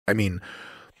I mean,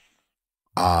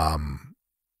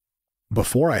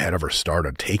 before I had ever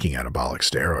started taking anabolic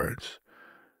steroids,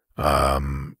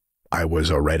 I was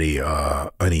already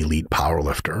an elite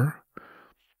powerlifter.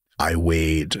 I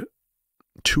weighed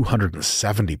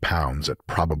 270 pounds at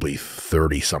probably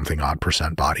 30 something odd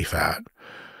percent body fat.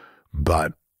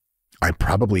 But I've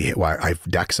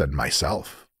DEXA'd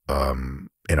myself in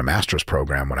a master's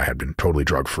program when I had been totally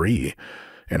drug free.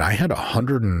 And I had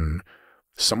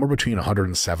somewhere between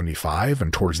 175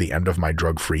 and towards the end of my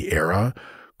drug free era,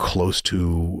 close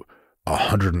to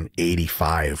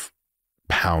 185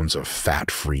 pounds of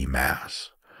fat-free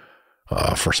mass.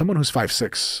 For someone who's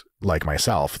 5'6", like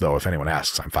myself, though, if anyone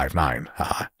asks, I'm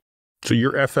 5'9". So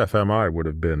your FFMI would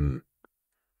have been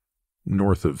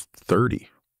north of 30.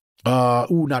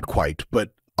 Not quite,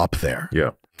 but up there.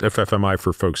 Yeah. FFMI,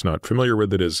 for folks not familiar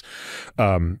with it, is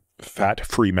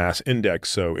fat-free mass index.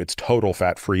 So it's total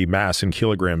fat-free mass in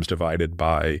kilograms divided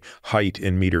by height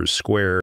in meters squared.